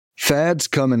Fads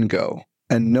come and go,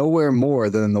 and nowhere more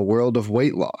than in the world of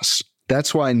weight loss.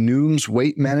 That's why Noom's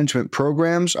weight management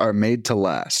programs are made to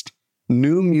last.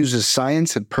 Noom uses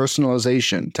science and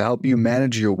personalization to help you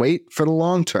manage your weight for the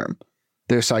long term.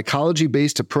 Their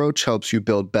psychology-based approach helps you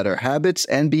build better habits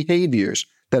and behaviors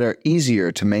that are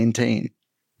easier to maintain.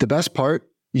 The best part?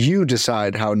 You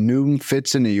decide how Noom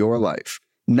fits into your life,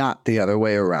 not the other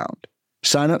way around.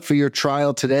 Sign up for your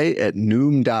trial today at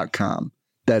Noom.com.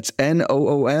 That's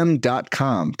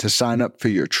Noom.com to sign up for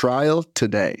your trial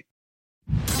today.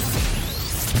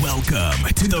 Welcome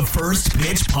to the First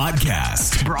Pitch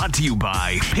Podcast, brought to you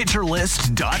by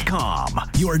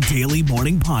PitcherList.com, your daily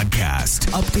morning podcast,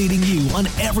 updating you on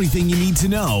everything you need to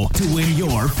know to win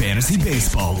your fantasy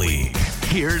baseball league.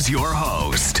 Here's your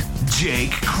host,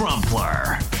 Jake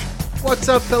Crumpler. What's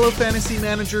up, fellow fantasy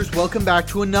managers? Welcome back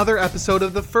to another episode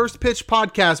of the First Pitch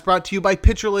Podcast, brought to you by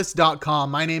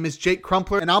PitcherList.com. My name is Jake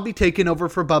Crumpler, and I'll be taking over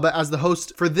for Bubba as the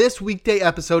host for this weekday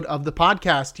episode of the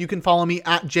podcast. You can follow me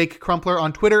at Jake Crumpler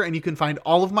on Twitter, and you can find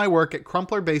all of my work at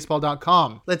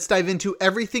CrumplerBaseball.com. Let's dive into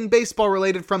everything baseball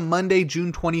related from Monday,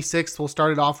 June 26th. We'll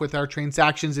start it off with our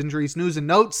transactions, injuries, news, and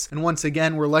notes. And once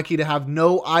again, we're lucky to have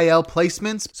no IL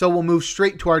placements, so we'll move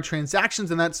straight to our transactions,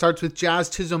 and that starts with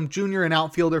Jazz Chisholm Jr., an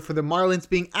outfielder for the Marlins,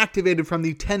 being activated from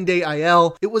the 10-day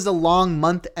IL. It was a long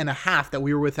month and a half that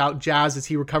we were without Jazz as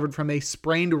he recovered from a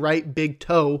sprained right big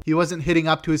toe. He wasn't hitting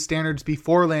up to his standards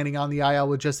before landing on the IL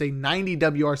with just a 90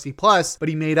 WRC plus, but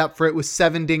he made up for it with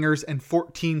 7 dingers and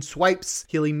 14 swipes.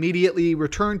 He'll immediately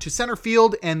return to center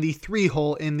field and the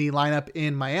 3-hole in the lineup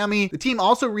in Miami. The team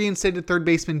also reinstated third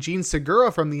baseman Jean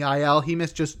Segura from the IL. He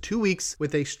missed just 2 weeks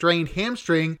with a strained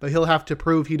hamstring, but he'll have to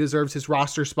prove he deserves his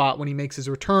roster spot when he makes his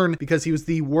return because he was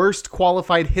the worst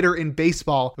qualified hitter in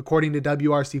baseball, according to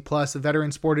WRC Plus. The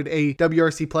veteran sported a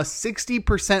WRC Plus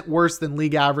 60% worse than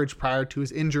league average prior to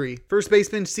his injury. First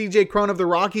baseman CJ Cron of the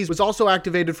Rockies was also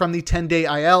activated from the 10-day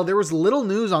IL. There was little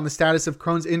news on the status of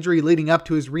Cron's injury leading up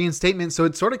to his reinstatement, so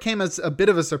it sort of came as a bit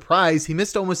of a surprise. He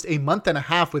missed almost a month and a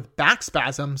half with back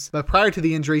spasms, but prior to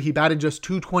the injury, he batted just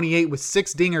 .228 with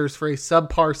 6 dingers for a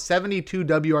subpar 72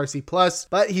 WRC Plus,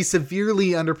 but he severely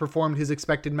underperformed his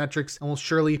expected metrics and will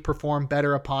surely perform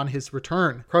better upon his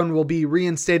return. Cron will be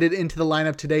reinstated into the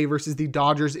lineup today versus the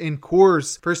Dodgers in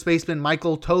Coors. First baseman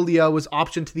Michael Toglia was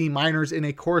optioned to the minors in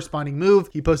a corresponding move.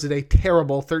 He posted a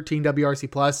terrible 13 WRC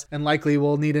plus and likely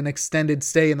will need an extended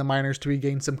stay in the minors to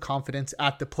regain some confidence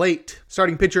at the plate.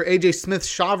 Starting pitcher AJ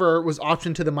Smith-Shawver was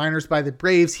optioned to the minors by the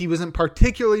Braves. He wasn't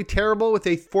particularly terrible with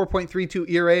a 4.32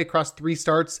 ERA across 3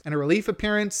 starts and a relief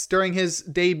appearance during his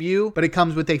debut, but it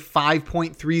comes with a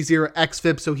 5.30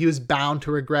 xFIP, so he was bound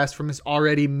to regress from his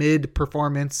already mid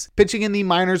performance. Pitching in the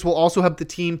minors will also help the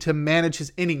team to manage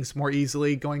his innings more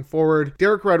easily going forward.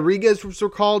 Derek Rodriguez was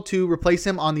recalled to replace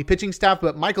him on the pitching staff,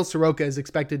 but Michael Soroka is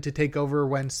expected to take over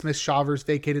when Smith-Shawver's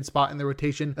vacated spot in the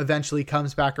rotation eventually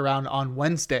comes back around on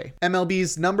Wednesday.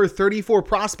 MLB's number 34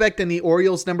 prospect and the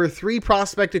Orioles' number 3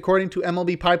 prospect, according to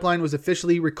MLB Pipeline, was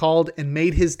officially recalled and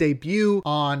made his debut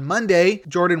on Monday.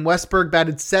 Jordan Westburg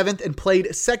batted 7th and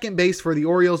played second base for the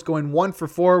Orioles, going 1 for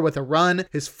 4 with a run.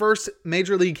 His first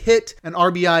major league hit, an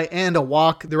RBI, and a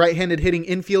walk. The right-handed hitting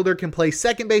infielder can play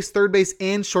second base, third base,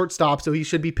 and shortstop, so he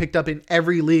should be picked up in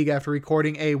every league after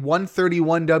recording a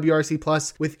 131 WRC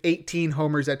plus with 18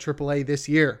 homers at AAA this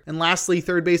year. And lastly,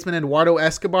 third baseman Eduardo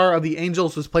Escobar of the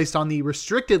Angels was placed on the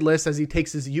restricted list as he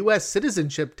takes his U.S.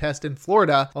 citizenship test in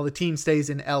Florida while the team stays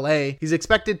in L.A. He's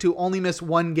expected to only miss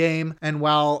 1 game, and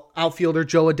while outfielder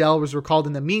Joe Adell was recalled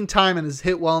in the meantime and has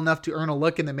hit well enough to earn a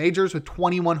look in the majors with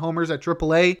 21 homers at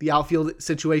AAA, the outfield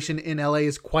situation in LA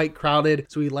is quite crowded,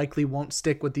 so he likely won't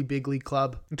stick with the big league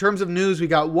club. In terms of news, we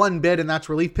got one bid, and that's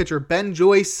relief pitcher Ben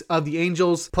Joyce of the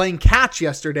Angels playing catch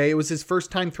yesterday. It was his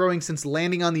first time throwing since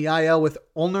landing on the IL with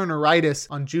ulnar neuritis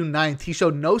on June 9th. He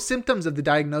showed no symptoms of the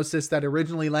diagnosis that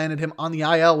originally landed him on the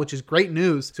IL, which is great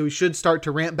news, so he should start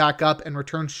to ramp back up and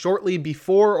return shortly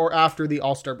before or after the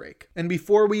All-Star break. And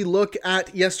before we look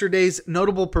at yesterday's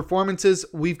notable performances,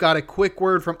 we've got a quick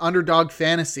word from Underdog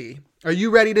Fantasy. Are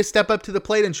you ready to step up to the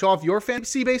plate and show off your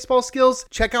fantasy baseball skills?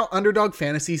 Check out Underdog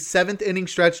Fantasy's 7th inning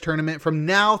stretch tournament from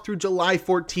now through July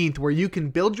 14th, where you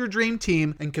can build your dream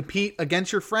team and compete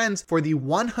against your friends for the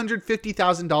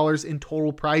 $150,000 in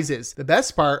total prizes. The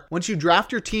best part, once you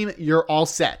draft your team, you're all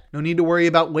set. No need to worry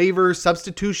about waivers,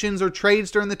 substitutions, or trades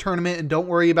during the tournament, and don't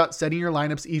worry about setting your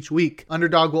lineups each week.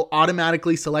 Underdog will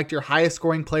automatically select your highest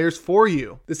scoring players for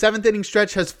you. The 7th inning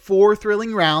stretch has 4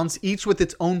 thrilling rounds, each with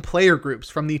its own player groups,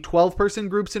 from the 12 12-person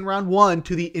groups in round 1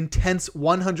 to the intense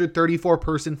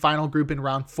 134-person final group in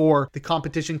round 4. The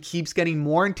competition keeps getting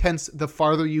more intense the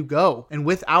farther you go. And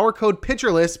with our code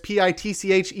PITCHERLIST,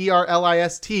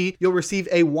 PITCHERLIST, you'll receive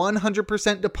a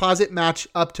 100% deposit match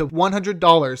up to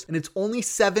 $100, and it's only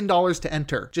 $7 to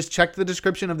enter. Just check the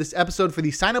description of this episode for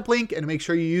the sign-up link and make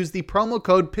sure you use the promo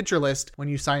code PITCHERLIST when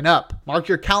you sign up. Mark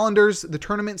your calendars. The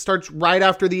tournament starts right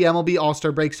after the MLB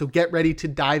All-Star break, so get ready to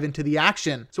dive into the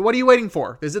action. So what are you waiting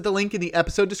for? Visit the link in the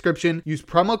episode description, use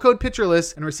promo code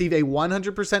PITCHERLIST, and receive a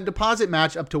 100% deposit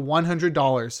match up to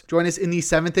 $100. Join us in the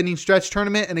 7th inning stretch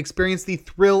tournament and experience the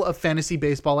thrill of fantasy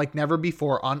baseball like never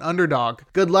before on Underdog.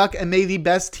 Good luck and may the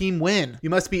best team win. You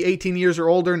must be 18 years or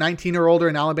older, 19 or older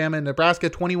in Alabama and Nebraska,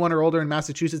 21 or older in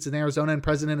Massachusetts and Arizona, and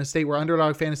present in a state where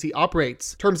Underdog Fantasy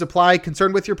operates. Terms apply.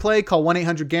 Concerned with your play? Call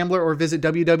 1-800-GAMBLER or visit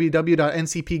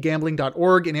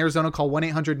www.ncpgambling.org. In Arizona, call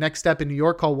 1-800-NEXT-STEP. In New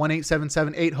York, call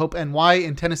 1-877-8-HOPE-NY.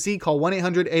 In Tennessee, call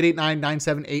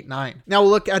 1-800-889-9789. Now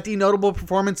we'll look at the notable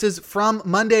performances from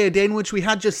Monday, a day in which we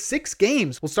had just 6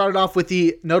 games. We'll start it off with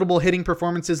the notable hitting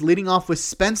performances, leading off with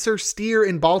Spencer Steer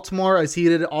in Baltimore, as he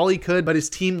did all he could, but his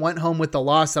team went home with the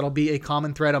loss. That'll be a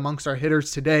common thread amongst our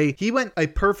hitters today. He went a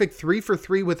perfect 3 for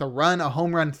 3 with a run, a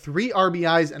home run, 3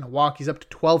 RBIs, and a walk. He's up to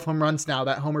 12 home runs now.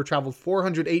 That homer traveled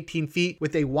 418 feet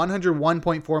with a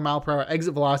 101.4 mile per hour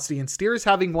exit velocity, and Steer is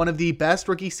having one of the best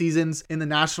rookie seasons in the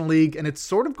National League, and it's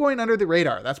sort of going under the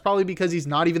radar. That's probably because he's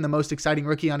not even the most exciting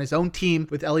rookie on his own team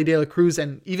with Elly De La Cruz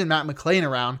and even Matt McClain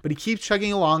around, but he keeps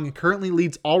chugging along and currently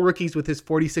leads all rookies with his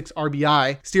 46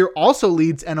 RBI. Steer also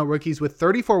leads NL rookies with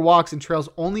 34 walks and trails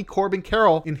only Corbin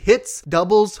Carroll in hits,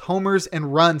 doubles, homers,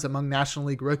 and runs among National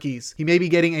League rookies. He may be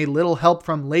getting a little help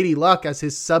from Lady Luck, as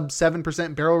his sub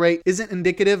 7% barrel rate isn't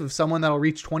indicative of someone that'll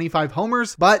reach 25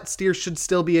 homers, but Steer should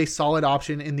still be a solid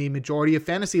option in the majority of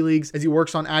fantasy leagues as he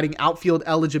works on adding outfield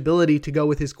eligibility to go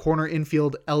with his corner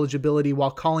infield eligibility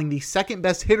while calling the second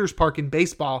best hitter's park in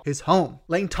baseball his home.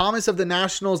 Lane Thomas of the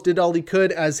Nationals did all he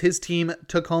could as his team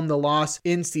took home the loss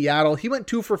in Seattle. He went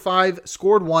 2 for 5,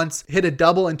 scored once, hit a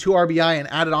double and 2 RBI,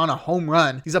 and added on a home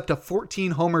run. He's up to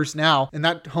 14 homers now, and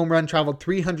that home run traveled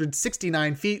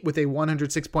 369 feet with a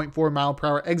 106.4 mile per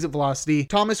hour exit velocity.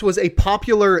 Thomas was a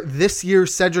popular this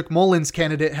year's Cedric Mullins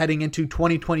candidate heading into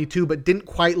 2022, but didn't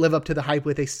quite live up to the hype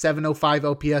with a 705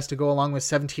 OPS to go along with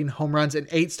 17 home runs and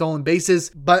 8 stolen bases,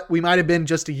 but we might have been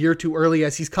just a year too early,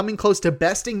 as he's coming close to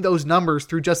besting those numbers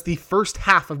through just the first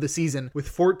half of the season with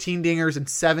 14 dingers and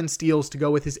 7 steals to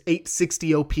go with his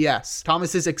 860 OPS.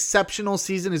 Thomas's exceptional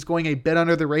season is going a bit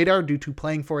under the radar due to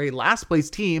playing for a last place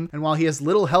team, and while he has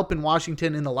little help in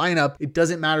Washington in the lineup, it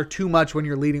doesn't matter too much when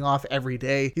you're leading off every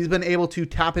day. He's been able to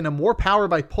tap into more power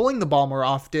by pulling the ball more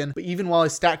often, but even while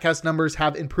his StatCast numbers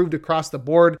have improved across the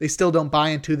board, they still don't buy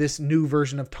into this new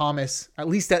version of Thomas, at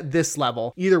least at this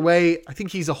level. Either way, I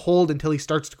think he's a hold until he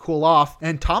starts to cool off,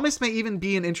 and Thomas may even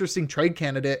be an interesting trade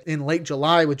candidate in late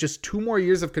July with just 2 more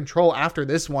years of control after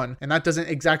this one, and that doesn't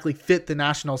exactly fit the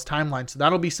Nationals timeline, so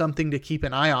that'll be something to keep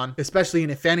an eye on, especially in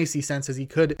a fantasy sense, as he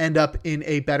could end up in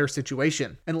a better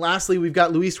situation. And lastly, we've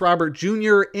got Luis Robert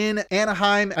Jr. in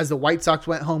Anaheim as the White Sox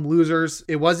went home losers.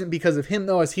 It wasn't because of him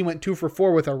though, as he went 2 for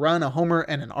 4 with a run, a homer,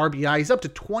 and an RBI. He's up to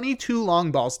 22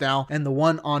 long balls now, and the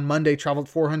one on Monday traveled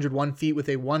 401 feet with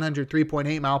a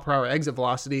 103.8 mile per hour exit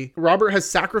velocity. Robert has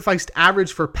sacrificed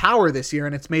average for power this year,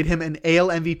 and it's made him an AL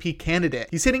MVP candidate.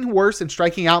 He's hitting worse and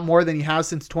striking out more than he has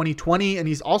since 2020, and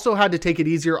he's also had to take it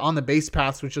easier on the base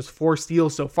paths, which is 4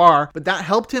 steals so far, but that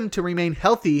helped him to remain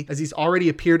healthy as he's already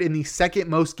appeared in the second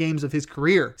most games of his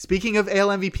career. Speaking of AL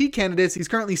MVP candidates, he's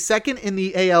currently second in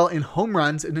the AL in home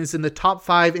runs and is in the top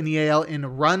 5 in the AL in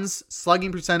runs,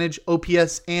 slugging percentage,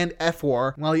 OPS, and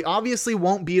FWAR. While he obviously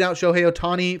won't beat out Shohei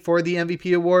Ohtani for the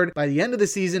MVP award, by the end of the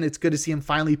season, it's good to see him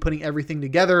finally putting everything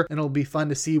together, and it'll be fun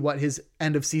to see what his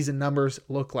end of season numbers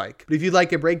look like. But if you'd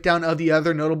like a breakdown of the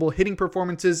other notable hitting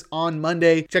performances on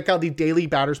Monday, check out the daily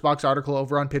Batters Box article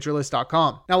over on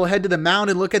PitcherList.com. Now we'll head to the mound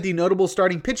and look at the notable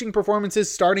starting pitching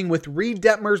performances, starting with Reed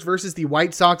Detmers versus the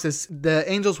White Sox, as the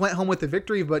Angels went home with the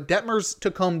victory, but Detmers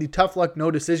took home the tough luck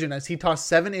no decision as he tossed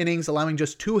 7 innings, allowing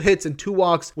just 2 hits and 2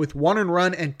 walks with 1 earned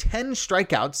run and 10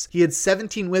 strikeouts. He had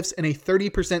 17 whiffs and a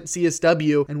 30%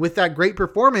 CSW, and with that great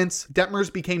performance,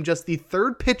 Detmers became just the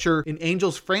 3rd pitcher in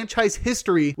Angels franchise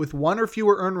history with 1 or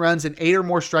fewer earned runs and 8 or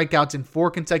more strikeouts in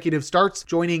 4 consecutive starts,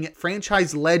 joining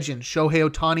franchise legends Shohei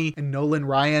Ohtani and Nolan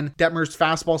Ryan. Detmers'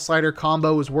 fastball slider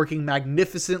combo was working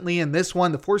magnificently in this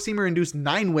one. The 4-seamer induced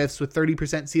 9 whiffs with 30%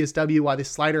 CSW, while the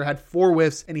slider had 4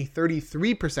 whiffs and a 33%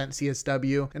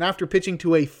 CSW. And after pitching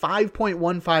to a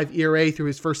 5.15 ERA through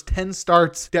his first 10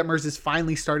 starts, Detmers is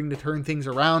finally starting to turn things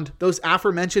around. Those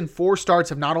aforementioned 4 starts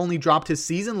have not only dropped his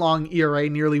season-long ERA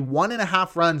nearly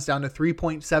 1.5 runs down to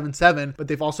 3.77, but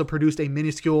they've also produced a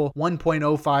minuscule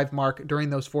 1.05 mark during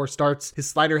those 4 starts. His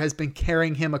slider has been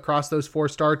carrying him across those 4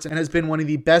 starts and has been one of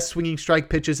the best swinging strike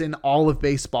pitches in all of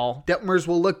baseball. Detmers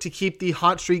will look to keep the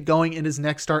hot streak going in his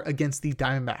next start against the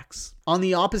Diamondbacks. On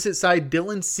the opposite side,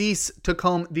 Dylan Cease took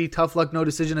home the tough luck no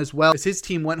decision as well, as his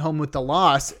team went home with the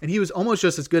loss, and he was almost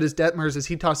just as good as Detmers, as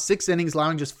he tossed 6 innings,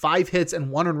 allowing just 5 hits and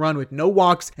 1 run with no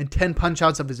walks and 10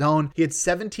 punch-outs of his own. He had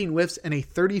 17 whiffs and a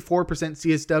 34%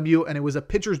 CSW, and it was a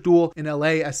pitcher's duel in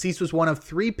LA, as Cease was one of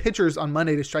 3 pitchers on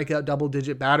Monday to strike out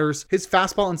double-digit batters. His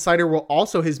fastball and slider were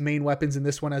also his main weapons in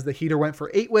this one, as the heater went for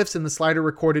 8 whiffs and the slider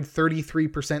recorded 33%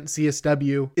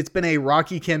 CSW. It's been a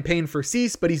rocky campaign for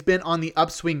Cease, but he's been on the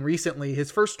upswing recently.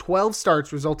 His first 12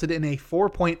 starts resulted in a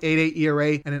 4.88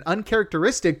 ERA and an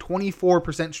uncharacteristic 24%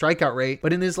 strikeout rate,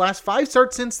 but in his last 5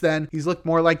 starts since then, he's looked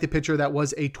more like the pitcher that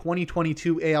was a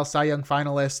 2022 AL Cy Young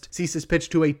finalist. Cease has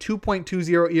pitched to a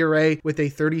 2.20 ERA with a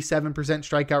 37%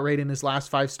 strikeout rate in his last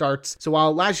 5 starts. So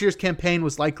while last year's campaign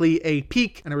was likely a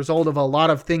peak and a result of a lot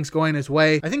of things going his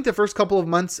way, I think the first couple of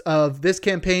months of this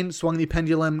campaign swung the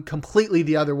pendulum completely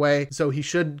the other way, so he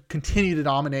should continue to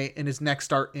dominate in his next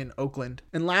start in Oakland.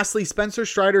 And lastly, Spencer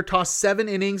Strider tossed 7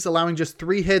 innings, allowing just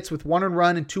 3 hits with 1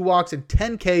 run and 2 walks and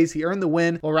 10 Ks. He earned the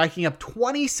win while racking up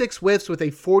 26 whiffs with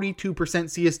a 42%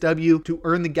 CSW to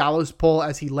earn the gallows pull,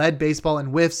 as he led baseball in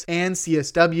whiffs and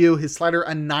CSW. His slider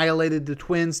annihilated the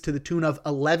Twins to the tune of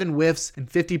 11 whiffs and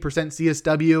 50%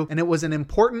 CSW, and it was an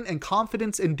important and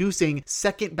confidence-inducing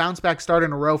second bounce-back start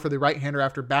in a row for the right-hander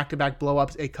after back-to-back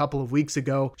blow-ups a couple of weeks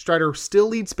ago. Strider still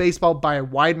leads baseball by a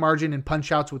wide margin in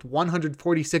punch-outs with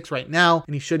 146 right now,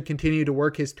 and he should continue to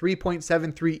work his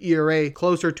 3.73 ERA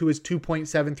closer to his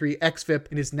 2.73 xFIP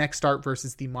in his next start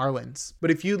versus the Marlins. But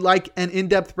if you'd like an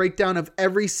in-depth breakdown of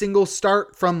every single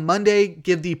start from Monday,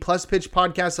 give the Plus Pitch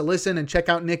podcast a listen and check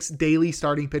out Nick's daily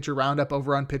starting pitcher roundup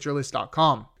over on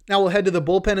PitcherList.com. Now we'll head to the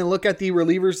bullpen and look at the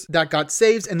relievers that got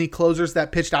saves and the closers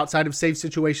that pitched outside of save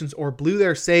situations or blew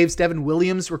their saves. Devin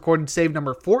Williams recorded save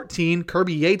number 14.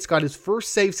 Kirby Yates got his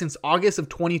first save since August of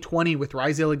 2020 with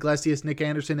Raisel Iglesias, Nick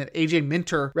Anderson, and AJ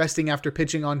Minter resting after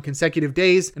pitching on consecutive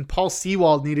days. And Paul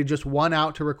Sewald needed just 1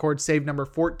 out to record save number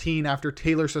 14 after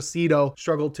Taylor Saucedo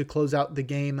struggled to close out the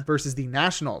game versus the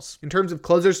Nationals. In terms of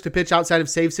closers to pitch outside of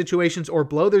save situations or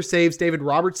blow their saves, David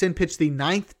Robertson pitched the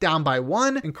 9th down by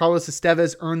 1, and Carlos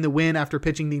Estevez earned the win after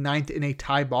pitching the 9th in a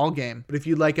tie ball game. But if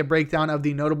you'd like a breakdown of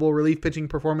the notable relief pitching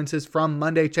performances from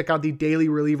Monday, check out the daily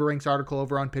reliever ranks article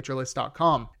over on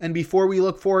PitcherList.com. And before we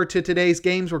look forward to today's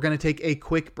games, we're going to take a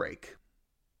quick break.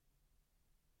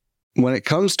 When it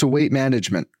comes to weight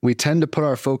management, we tend to put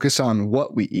our focus on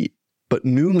what we eat, but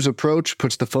Noom's approach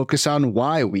puts the focus on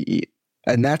why we eat,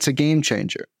 and that's a game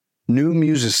changer. Noom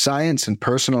uses science and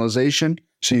personalization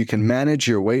so you can manage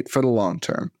your weight for the long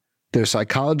term. Their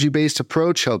psychology-based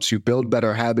approach helps you build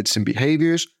better habits and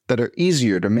behaviors that are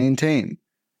easier to maintain.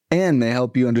 And they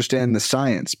help you understand the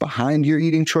science behind your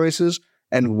eating choices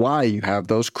and why you have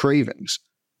those cravings.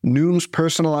 Noom's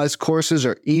personalized courses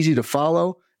are easy to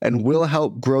follow and will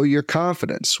help grow your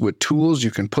confidence with tools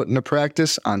you can put into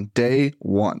practice on day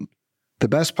 1. The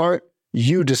best part?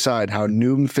 You decide how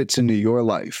Noom fits into your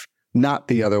life, not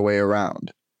the other way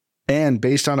around. And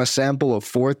based on a sample of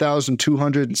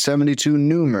 4,272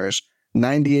 Noomers,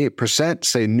 98%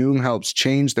 say Noom helps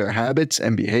change their habits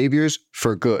and behaviors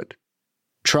for good.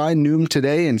 Try Noom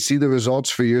today and see the results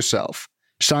for yourself.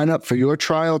 Sign up for your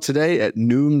trial today at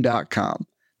Noom.com.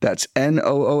 That's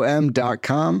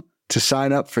Noom.com to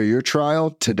sign up for your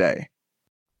trial today.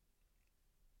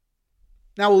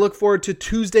 Now we'll look forward to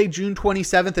Tuesday, June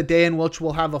 27th, a day in which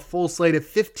we'll have a full slate of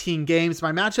 15 games.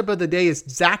 My matchup of the day is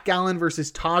Zach Gallen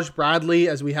versus Taj Bradley,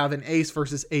 as we have an ace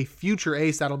versus a future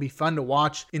ace. That'll be fun to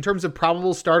watch. In terms of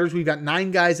probable starters, we've got 9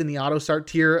 guys in the auto start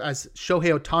tier, as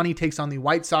Shohei Ohtani takes on the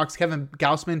White Sox, Kevin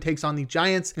Gausman takes on the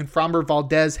Giants, and Framber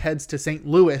Valdez heads to St.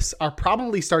 Louis. Our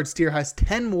probably starts tier has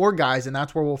 10 more guys, and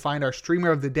that's where we'll find our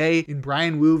streamer of the day in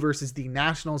Brian Wu versus the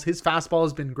Nationals. His fastball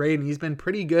has been great, and he's been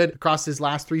pretty good across his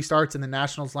last 3 starts, and the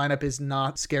Nationals lineup is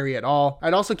not scary at all.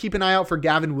 I'd also keep an eye out for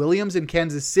Gavin Williams in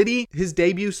Kansas City. His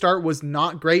debut start was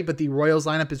not great, but the Royals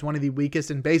lineup is one of the weakest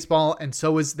in baseball, and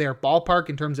so is their ballpark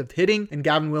in terms of hitting, and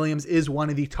Gavin Williams is one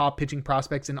of the top pitching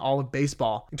prospects in all of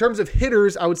baseball. In terms of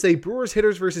hitters, I would say Brewers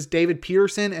hitters versus David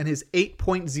Peterson and his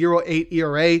 8.08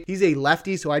 ERA. He's a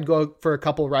lefty, so I'd go for a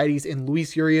couple righties in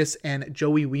Luis Urias and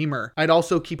Joey Wiemer. I'd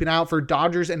also keep an eye out for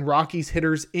Dodgers and Rockies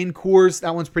hitters in Coors.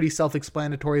 That one's pretty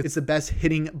self-explanatory. It's the best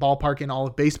hitting ballpark in in all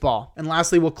of baseball. And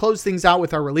lastly, we'll close things out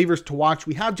with our relievers to watch.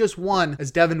 We have just one, as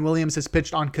Devin Williams has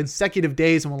pitched on consecutive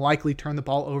days and will likely turn the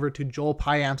ball over to Joel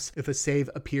Payamps if a save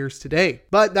appears today.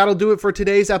 But that'll do it for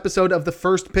today's episode of the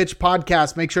First Pitch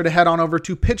Podcast. Make sure to head on over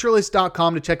to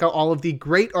PitcherList.com to check out all of the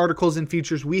great articles and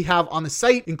features we have on the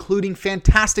site, including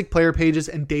fantastic player pages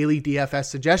and daily DFS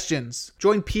suggestions.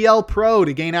 Join PL Pro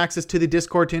to gain access to the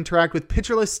Discord to interact with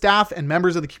PitcherList staff and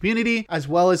members of the community, as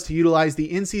well as to utilize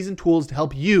the in-season tools to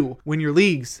help you win your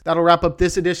leagues. That'll wrap up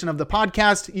this edition of the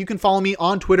podcast. You can follow me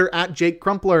on Twitter at Jake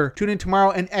Crumpler. Tune in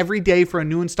tomorrow and every day for a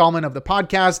new installment of the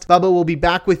podcast. Bubba will be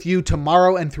back with you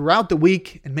tomorrow and throughout the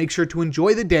week, and make sure to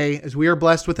enjoy the day as we are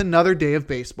blessed with another day of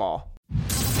baseball.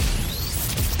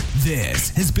 This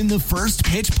has been the First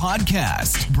Pitch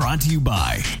Podcast, brought to you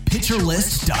by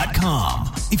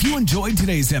PitcherList.com. If you enjoyed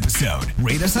today's episode,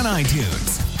 rate us on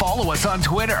iTunes, follow us on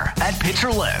Twitter at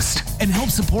PitcherList, and help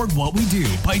support what we do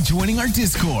by joining our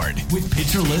Discord with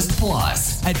PitcherList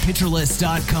Plus at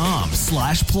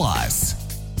PitcherList.com/plus.